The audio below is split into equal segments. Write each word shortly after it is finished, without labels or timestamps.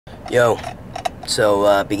Yo,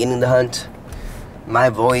 so beginning the hunt. My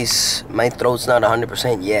voice, my throat's not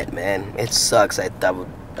 100% yet, man. It sucks. I thought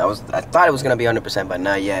it was gonna be 100%, but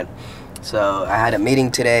not yet. So I had a meeting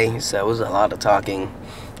today, so it was a lot of talking,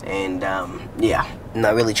 and yeah, I'm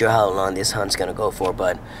not really sure how long this hunt's gonna go for,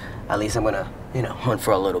 but at least I'm gonna, hunt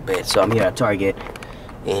for a little bit. So I'm here at Target,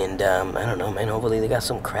 and I don't know, man. Hopefully they got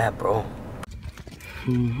some crab, bro.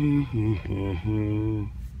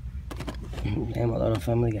 Damn, a lot of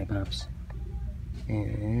Family Guy pops.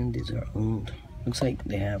 And these are old. Looks like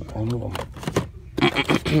they have all of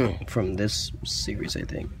them from this series, I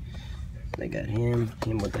think. They got him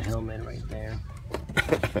with the helmet right there.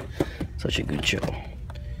 Such a good show.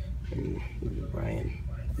 And Brian,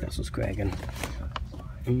 that's what's cracking.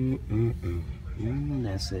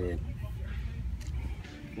 That's it.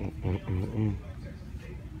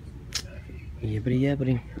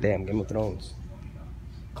 Yippity. Damn, Game of Thrones.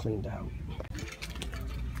 Cleaned out.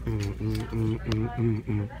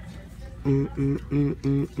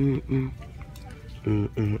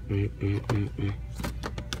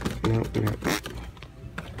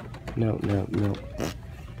 No.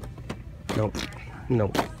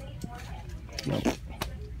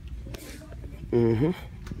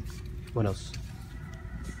 What else?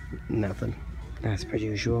 Nothing. That's per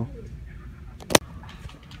usual.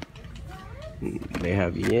 They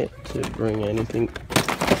have yet to bring anything.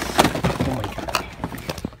 Oh my god.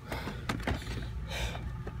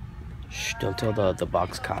 Shh, don't tell the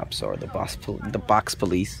box cops or the box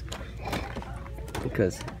police,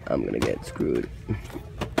 because I'm gonna get screwed.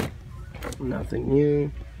 Nothing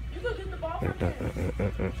new.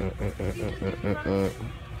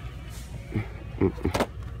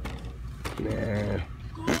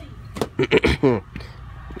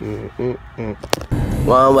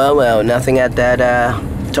 Well, nothing at that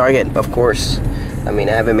Target, of course. I mean,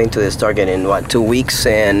 I haven't been to this Target in, what, 2 weeks,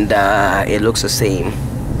 and it looks the same.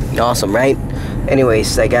 Awesome, right?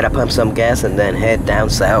 Anyways, I gotta pump some gas and then head down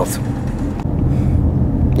south.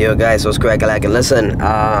 Yo, guys, what's cracking? Listen,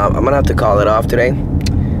 I'm gonna have to call it off today.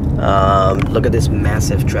 Look at this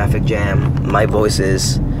massive traffic jam. My voice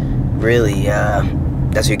is really,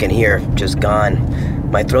 as you can hear, just gone.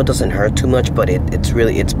 My throat doesn't hurt too much, but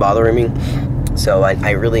it's bothering me. So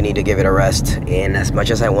I really need to give it a rest. And as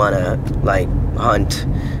much as I wanna like hunt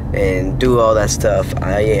and do all that stuff,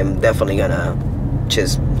 I am definitely gonna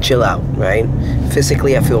just chill out, right?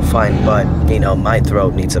 Physically I feel fine, but my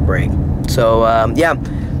throat needs a break. So yeah,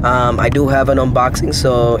 I do have an unboxing,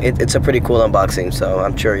 so it's a pretty cool unboxing, so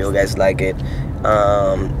I'm sure you guys like it.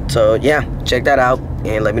 So yeah, check that out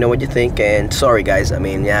and let me know what you think. And sorry guys, I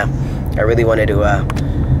mean, yeah, I really wanted to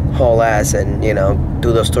haul ass and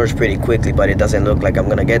do those stores pretty quickly, but it doesn't look like I'm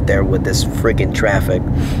gonna get there with this freaking traffic.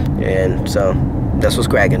 And so that's what's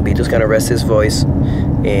cracking. B2's gonna rest his voice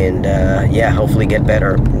and yeah, hopefully get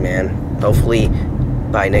better, man. Hopefully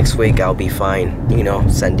by next week I'll be fine.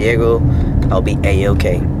 San Diego, I'll be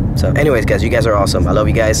a-okay. So anyways guys, you guys are awesome. I love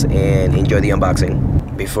you guys and enjoy the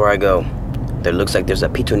unboxing. Before I go, there looks like there's a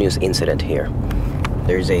P2 News incident here.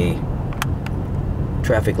 There's a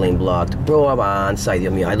traffic lane blocked. Bro, I'm on side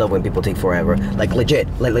of me. I love when people take forever. Like legit.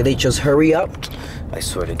 Like they just hurry up. I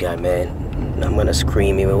swear to God, man. I'm gonna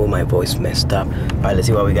scream even with my voice messed up. Alright, let's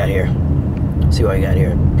see what we got here.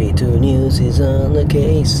 P2 News is on the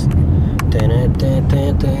case.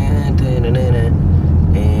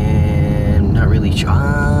 And not really sure.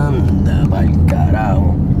 Anda pa'l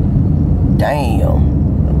carajo.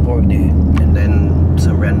 Damn. Poor dude. And then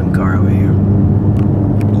some random car over here.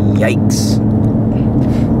 Yikes.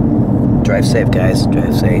 Drive safe, guys.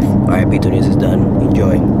 Drive safe. Alright, P2 News is done.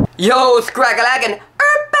 Enjoy. Yo, it's Crack-a-laggin'. Everybody!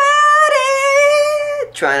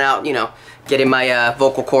 Trying out, getting my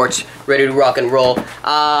vocal cords ready to rock and roll.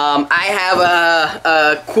 I have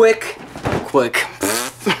a quick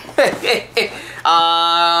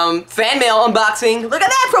fan mail unboxing. Look at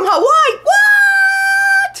that, from Hawaii.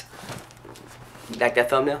 What? You like that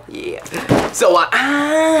thumbnail? Yeah. So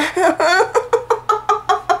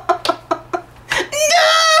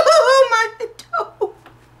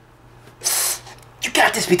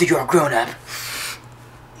got this, because you're a grown-up.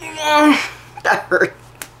 That hurt.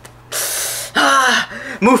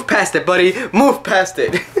 Move past it, buddy. Move past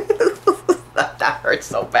it. That hurts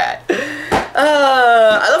so bad.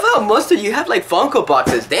 I love how most of you have like Funko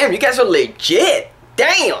boxes. Damn, you guys are legit.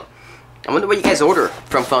 Damn. I wonder what you guys order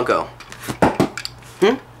from Funko. Are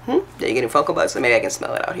you getting Funko boxes? Maybe I can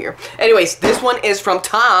smell it out here. Anyways, this one is from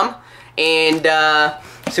Tom. And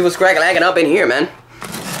see what's cracking up in here, man.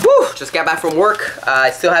 Woo! Just got back from work. I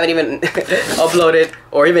still haven't even uploaded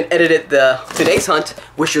or even edited today's hunt,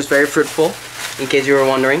 which was very fruitful, in case you were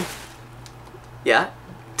wondering. Yeah.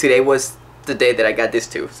 today was the day that I got this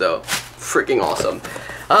too. So freaking awesome.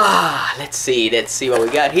 Let's see what we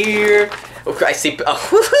got here. Oh, I see. Oh.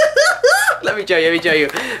 Let me show you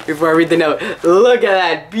before I read the note. Look at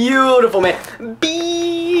that, beautiful, man,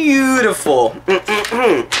 beautiful.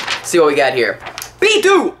 See what we got here.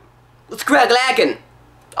 B2, what's crack-lackin'?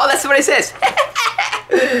 Oh, that's what it says.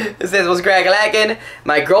 It says, what's crack-lackin'?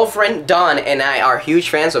 My girlfriend Dawn and I are huge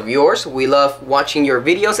fans of yours. We love watching your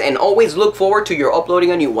videos and always look forward to your uploading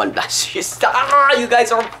a new one. That's just, you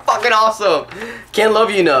guys are fucking awesome. Can't love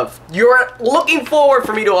you enough. You're looking forward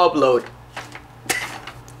for me to upload.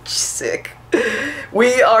 Sick.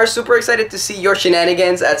 We are super excited to see your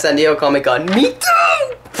shenanigans at San Diego Comic-Con. Me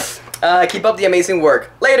too! Keep up the amazing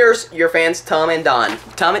work. Laters, your fans Tom and Don.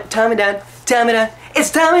 Tom and Don.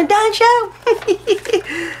 It's Tom and Don show.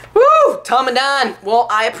 Woo! Tom and Don. Well,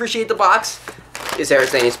 I appreciate the box. Is there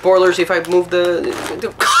any spoilers if I move the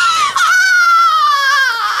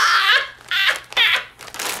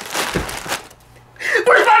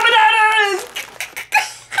Where's my bananas?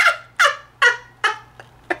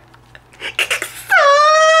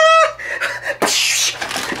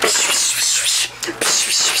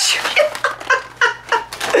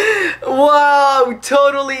 Wow,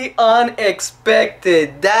 totally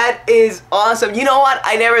unexpected. That is awesome. You know what?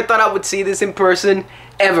 I never thought I would see this in person,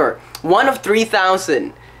 ever. 1 of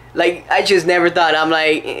 3,000. Like, I just never thought. I'm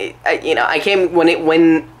like, I came,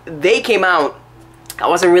 when they came out, I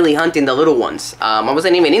wasn't really hunting the little ones. I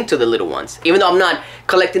wasn't even into the little ones. Even though I'm not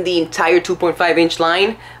collecting the entire 2.5-inch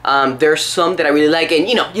line, there's some that I really like. And,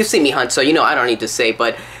 you see me hunt, so, I don't need to say,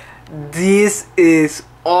 but this is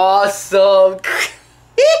awesome.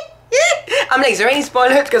 I'm like, is there any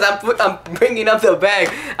spoilers? Because I'm bringing up the bag.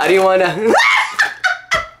 I didn't want to.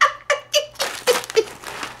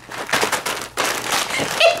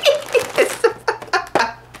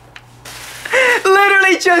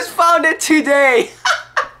 Literally just found it today.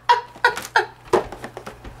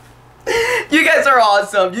 You guys are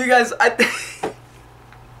awesome. You guys, I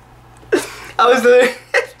was literally.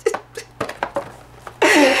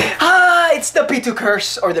 It's the P2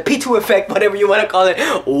 curse, or the P2 effect, whatever you want to call it.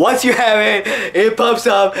 Once you have it, it pops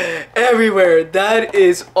up everywhere. That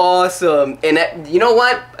is awesome. And you know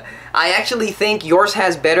what? I actually think yours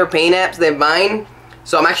has better paint apps than mine.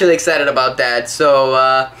 So I'm actually excited about that.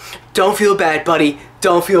 So don't feel bad, buddy.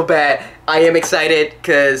 Don't feel bad. I am excited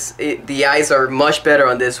because the eyes are much better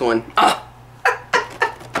on this one. Oh.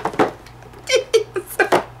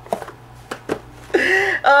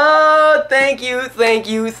 Oh, thank you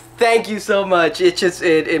so much. It just,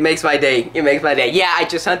 it makes my day. It makes my day. Yeah, I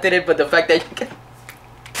just hunted it, but the fact that you can...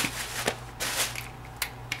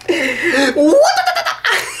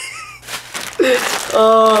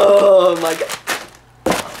 Oh my god.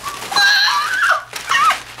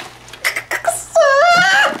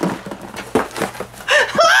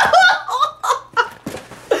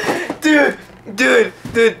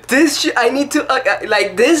 Dude, this I need to,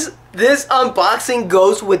 like, this unboxing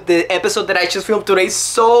goes with the episode that I just filmed today.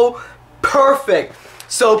 So perfect.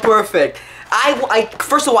 So perfect.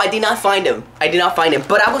 First of all, I did not find him.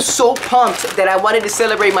 But I was so pumped that I wanted to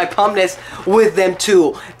celebrate my pumpness with them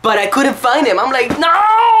too. But I couldn't find him. I'm like, no!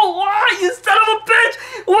 Why, you son of a bitch?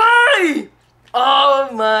 Why? Oh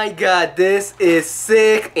my god, this is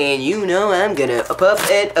sick. And I'm gonna pop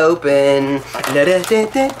it open.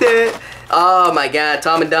 Oh my god,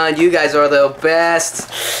 Tom and Don, you guys are the best.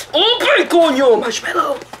 Okay, coño,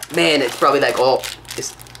 marshmallow. Man, it's probably like, oh,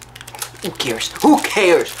 it's, who cares? Who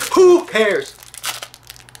cares? Who cares?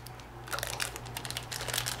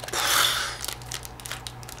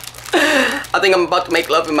 I think I'm about to make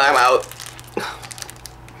love in my mouth.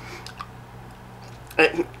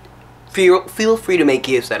 Feel free to make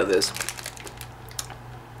gifts out of this.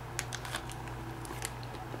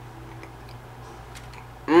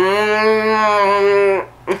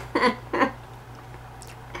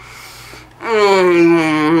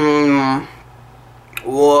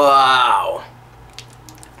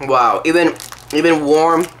 Wow. Even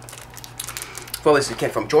warm. What was this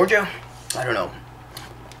kid from Georgia? I don't know.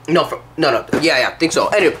 No, yeah, I think so.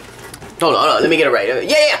 Anyway, hold on, let me get it right.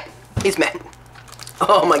 Yeah, he's mad.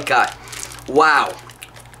 Oh my god. Wow.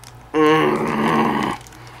 I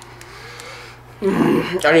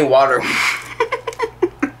need water.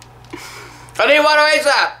 I need water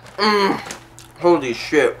ASAP. Holy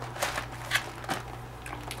shit.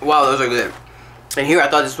 Wow, those are good. And here I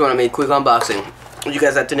thought this was gonna be a quick unboxing. You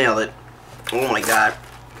guys have to nail it. Oh my god.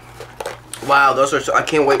 Wow, those are so, I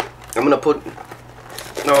can't wait. I'm gonna put,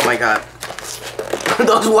 oh my god.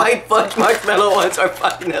 Those white fudge marshmallow ones are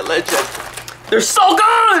fucking delicious. They're so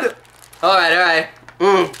good! Alright.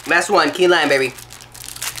 Last one, key lime, baby.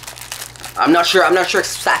 I'm not sure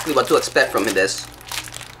exactly what to expect from this.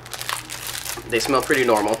 They smell pretty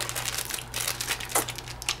normal.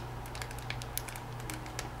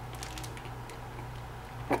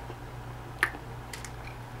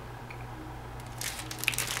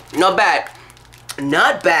 Not bad.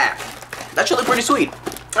 Not bad. That's actually pretty sweet.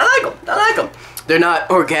 I like them. I like them. They're not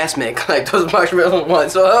orgasmic like those marshmallow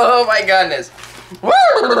ones. Oh my goodness.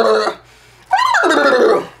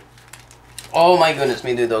 Oh my goodness,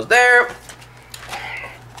 me do those there.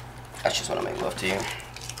 I just want to make love to you.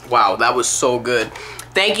 Wow, that was so good.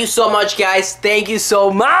 Thank you so much, guys. Thank you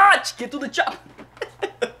so much. Get to the chop.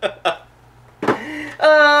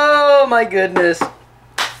 Oh my goodness.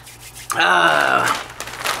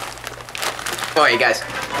 Alright, guys.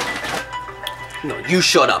 No, you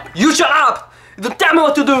shut up. You shut up! Don't tell me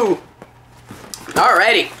what to do!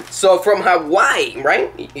 Alrighty. So, from Hawaii, right?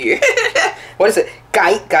 What is it?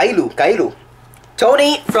 Kailu.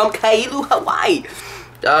 Tony from Kailu, Hawaii.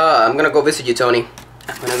 I'm gonna go visit you, Tony.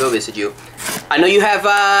 I'm gonna go visit you. I know you have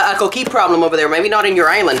a coquille problem over there. Maybe not in your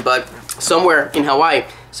island, but somewhere in Hawaii.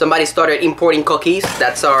 Somebody started importing coquilles.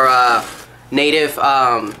 That's our native...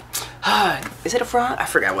 is it a frog? I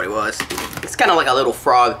forgot what it was. It's kind of like a little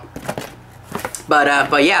frog.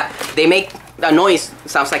 But yeah, they make a noise.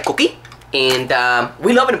 Sounds like coquille. And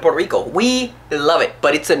we love it in Puerto Rico. We love it.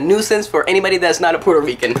 But it's a nuisance for anybody that's not a Puerto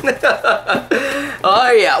Rican.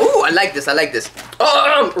 Oh yeah. Ooh, I like this. I like this.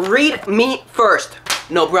 Read me first.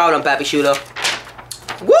 No problem, Papi Chulo.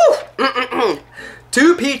 Woo!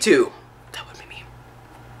 2P2. That would be me.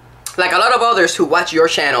 Like a lot of others who watch your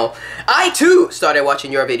channel, I too started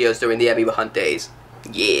watching your videos during the Amiibo Hunt days.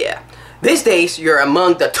 Yeah. These days, you're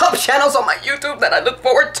among the top channels on my YouTube that I look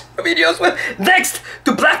forward to videos with. Next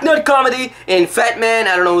to Black Nerd Comedy and Fat Man,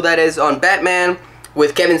 I don't know who that is, on Batman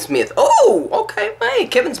with Kevin Smith. Oh, okay. Hey,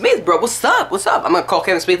 Kevin Smith, bro. What's up? What's up? I'm gonna call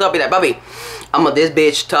Kevin Smith up, be like, Bobby, I'm on this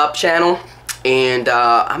bitch top channel, and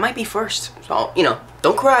I might be first. So, you know,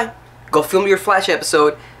 don't cry. Go film your Flash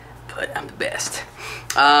episode, but I'm the best.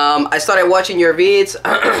 I started watching your vids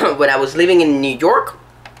when I was living in New York.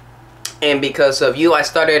 And because of you, I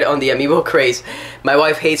started on the Amiibo craze. My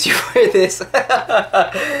wife hates you for this,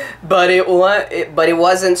 but it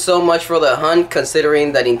wasn't so much for the hunt,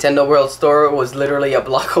 considering the Nintendo World Store was literally a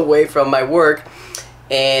block away from my work,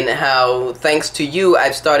 and how thanks to you,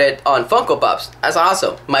 I've started on Funko Pops. That's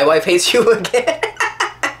awesome. My wife hates you again.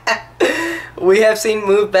 We have seen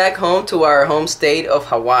move back home to our home state of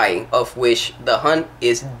Hawaii, of which the hunt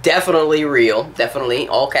is definitely real, definitely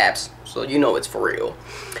all caps, so you know it's for real.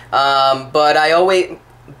 But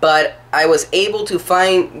I was able to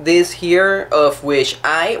find this here, of which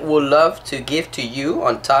I would love to give to you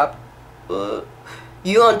on top of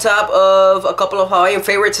a couple of Hawaiian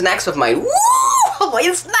favorite snacks of mine. Woo!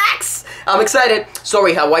 Hawaiian snacks! I'm excited.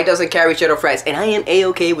 Sorry, Hawaii doesn't carry cheddar fries, and I am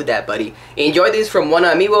a-okay with that, buddy. Enjoy this from one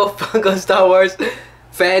Amiibo Funko Star Wars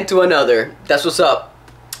fan to another. That's what's up.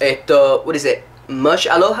 What is it? Much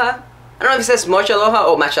aloha? I don't know if it says much aloha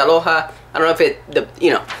or match aloha. I don't know if it,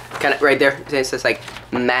 you know, kind of right there. It says like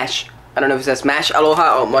mash. I don't know if it says mash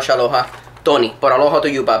aloha or much aloha. Tony, but aloha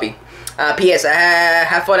to you, Bobby. P.S.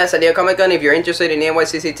 Have fun at San Diego Comic Con. If you're interested in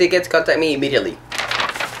NYCC tickets, contact me immediately.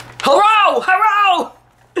 Hello! Hello!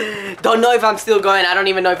 Don't know if I'm still going. I don't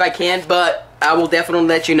even know if I can, but I will definitely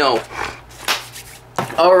let you know.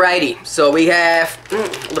 Alrighty, so we have a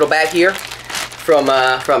little bag here from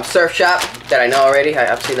Surf Shop that I know already.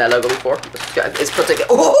 I've seen that logo before. It's protected.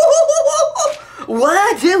 Oh,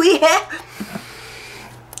 what do we have?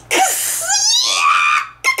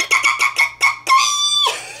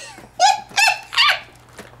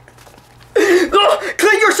 Oh,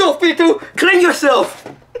 clean yourself, P2! Clean yourself!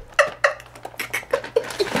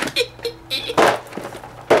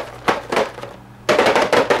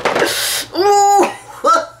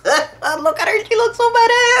 Look at her, she looks so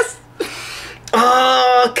badass!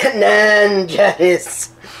 Oh, Kanan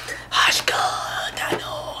Jadis. Hashka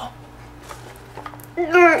Dano.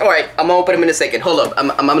 Alright, I'm gonna open them in a second. Hold up. I'm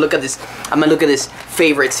gonna look at this. I'm gonna look at this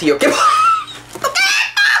favorites here. Okay. Come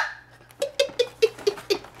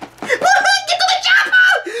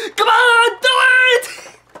on, do it!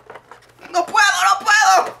 No puedo, no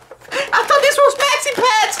puedo! I thought this was Maxi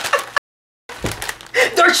Pads!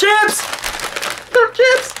 They're chips! They're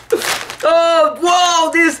chips! Oh,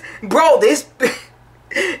 whoa, this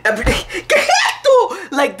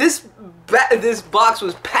like this box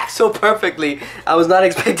was packed so perfectly. I was not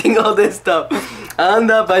expecting all this stuff.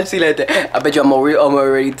 Anda, Bachilete. I bet you I'm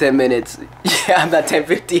already 10 minutes. Yeah, I'm at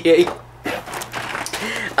 10:58.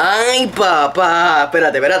 Ay, papa.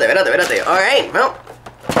 Espérate. Alright, well.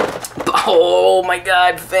 Oh my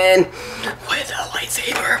god, Finn. With a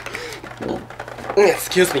lightsaber.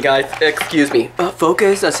 Excuse me, guys. Excuse me.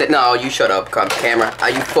 Focus. I said, no, you shut up, camera.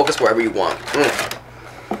 You focus wherever you want.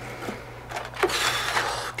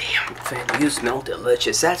 Damn, fam, you smell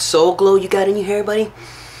delicious. That Soul Glow you got in your hair, buddy?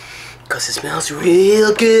 Because it smells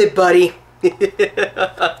real good, buddy.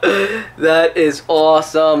 That is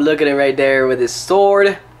awesome. Look at him right there with his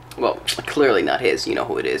sword. Well, clearly not his. You know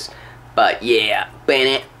who it is. But yeah,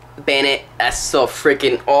 Bennett. That's so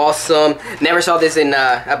freaking awesome. Never saw this in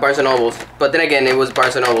at Barnes & Noble's. But then again, it was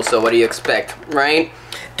Barnes & Noble, so what do you expect, right?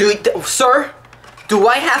 Sir, do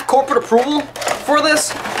I have corporate approval for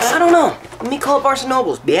this? I don't know. Let me call Barnes &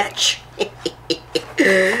 Noble's, bitch.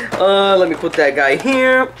 Let me put that guy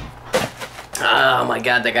here. Oh my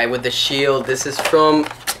god, that guy with the shield. This is from...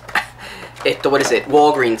 what is it?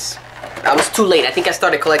 Walgreens. I was too late. I think I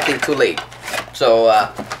started collecting too late. So,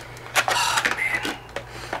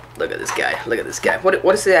 look at this guy. Look at this guy.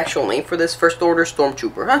 What is the actual name for this? First Order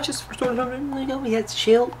Stormtrooper. Huh? Just First Order Stormtrooper. There you go. He has the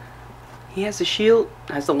shield. He has the shield.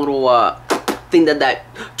 Has the little thing that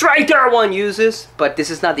traitor one uses. But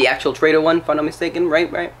this is not the actual traitor one, if I'm not mistaken. Right?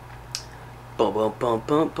 Boom, boom, boom,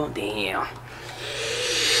 boom, boom. Damn.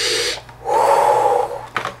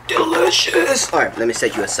 Delicious. All right, let me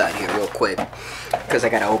set you aside here real quick because I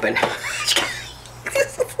gotta open.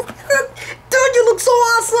 Dude, you look so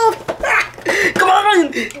awesome. Come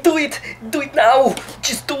on, do it now.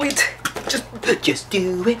 Just do it. Just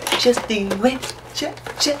do it. Just do it.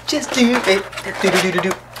 Just do it.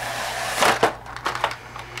 Do.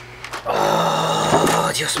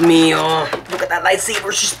 Oh, Dios mío. Look at that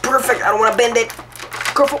lightsaber. She's perfect. I don't want to bend it.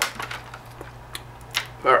 Careful.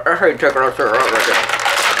 I heard check it out right there.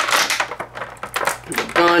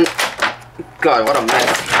 Gun. God, what a mess.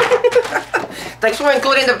 Thanks for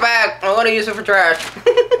including the bag. I'm gonna use it for trash.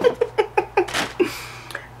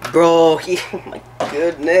 Bro, oh my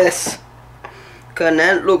goodness. God,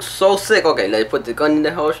 that looks so sick. Okay, let's put the gun in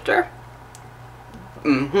the holster.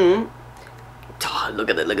 Oh,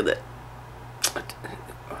 look at that.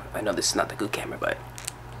 I know this is not the good camera, but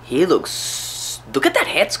he looks... Look at that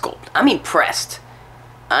head sculpt. I'm impressed.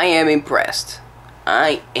 I am impressed.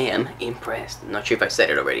 I'm not sure if I said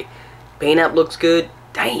it already. Paint up looks good.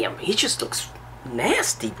 Damn, he just looks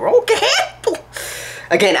nasty, bro. Okay.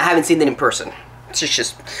 Again, I haven't seen it in person. It's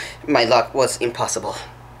just my luck was impossible.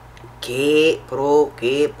 Que pro. Look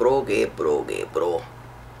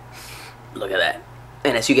at that.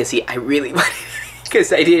 And as you can see, I really want it.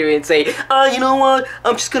 Because I didn't even say, oh, you know what?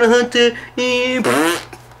 I'm just gonna hunt it.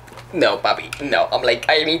 No, Bobby. No, I'm like,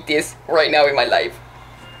 I need this right now in my life.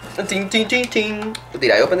 Ting, ting, ting, ting.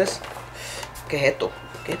 Did I open this? ¿Qué es esto?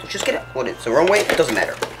 ¿Qué es esto? Just get it. What is it? The wrong way? It doesn't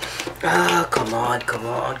matter. Ah, come on.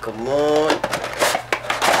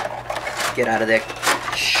 Get out of there.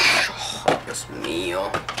 Oh, Dios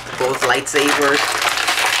mío. Both lightsabers.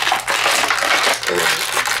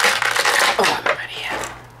 Oh, Maria.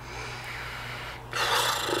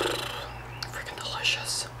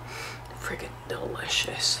 Freaking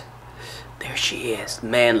delicious. There she is.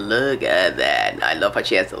 Man, look at that. I love how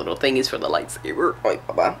she has the little thingies for the lightsaber.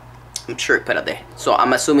 I'm sure it put it there. So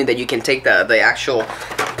I'm assuming that you can take the actual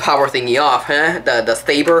power thingy off, huh? The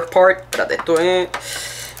saber part. Come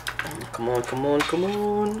on.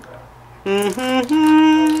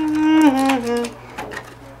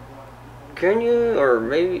 Can you? Or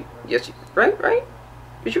maybe... Yes, right?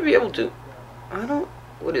 You should be able to. I don't...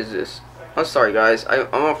 What is this? I'm sorry, guys.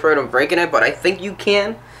 I'm afraid of breaking it, but I think you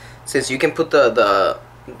can. Since you can put the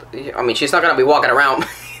I mean, she's not gonna be walking around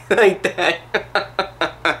like that.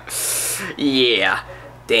 Yeah.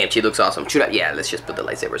 Damn, she looks awesome. Yeah, let's just put the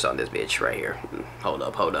lightsabers on this bitch right here. Hold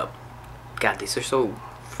up. God, these are so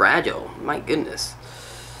fragile. My goodness.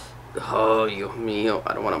 Oh, Dios mío.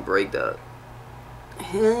 I don't want to break the...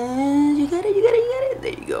 You got it.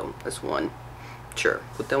 There you go. That's one. Sure.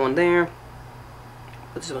 Put that one there.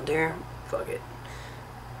 Put this one there. Fuck it.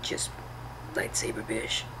 Just lightsaber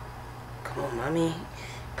bitch. Come on, mommy.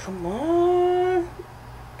 Come on.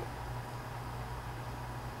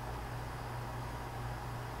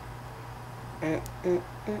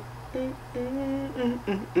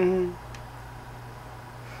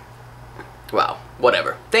 Wow,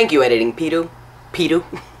 whatever. Thank you, editing Pidu,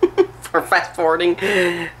 for fast forwarding.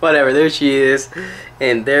 Whatever, there she is.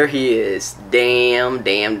 And there he is. Damn.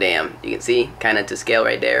 You can see, kind of to scale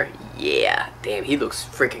right there. Yeah, damn, he looks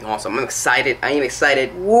freaking awesome. I'm excited. I am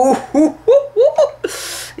excited. Woo, woo, woo, woo.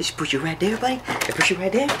 Just put you right there, buddy. Push you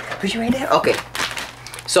right there. Okay.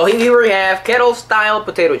 So here we have kettle style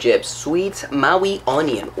potato chips, sweet Maui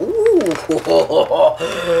onion. Ooh,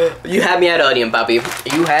 you had me at onion, Bobby.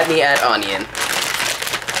 You had me at onion.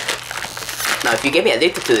 Now, if you get me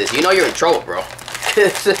addicted to this, you know you're in trouble, bro.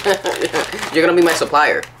 You're gonna be my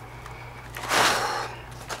supplier.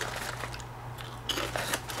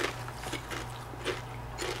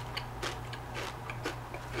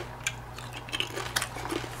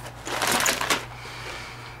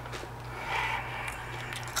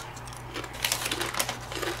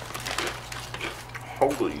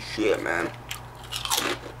 Holy shit, man.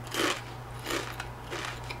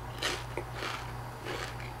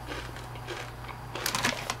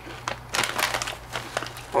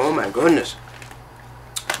 Oh my goodness.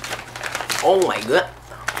 Oh my god.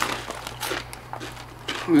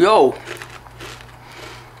 Yo.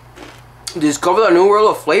 Discover the new world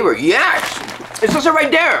of flavor. Yes! It says it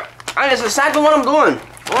right there. And it's exactly what I'm doing.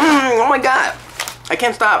 Oh my god. I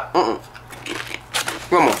can't stop. One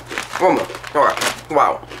more. One more. Alright.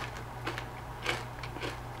 Wow.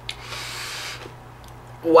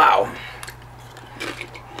 Wow.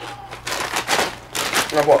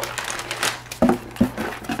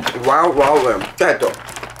 Wow, wow, esto.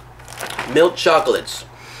 Milk chocolates.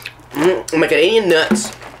 Macadamia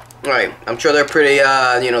nuts. Alright, I'm sure they're pretty,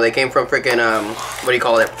 you know, they came from freaking, what do you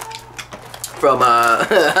call it? From,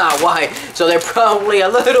 Hawaii. So they're probably a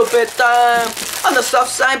little bit, on the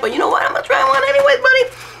soft side, but you know what? I'm gonna try one anyways, buddy.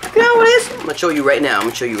 You know what it is? I'm gonna show you right now. I'm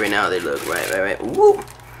gonna show you right now how they look. Right. Ooh.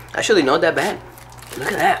 Actually, not that bad.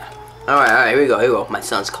 Look at that. Alright, here we go, My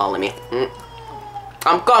son's calling me.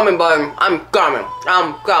 I'm coming, bud. I'm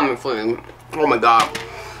coming for you. Oh my god.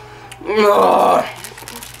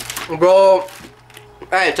 Bro.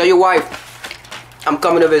 Hey, tell your wife I'm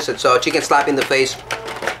coming to visit, so she can slap in the face.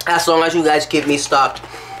 As long as you guys keep me stocked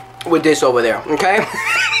with this over there, okay?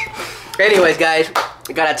 Anyways, guys,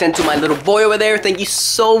 I gotta attend to my little boy over there. Thank you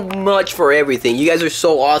so much for everything. You guys are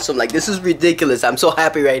so awesome. Like, this is ridiculous. I'm so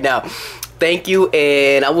happy right now. Thank you,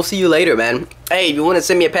 and I will see you later, man. Hey, if you want to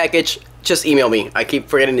send me a package, just email me. I keep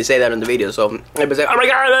forgetting to say that on the video, so everybody's like, oh my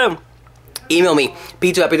god, email me,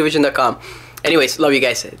 p2@pictovision.com. Anyways, love you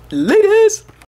guys. Laters!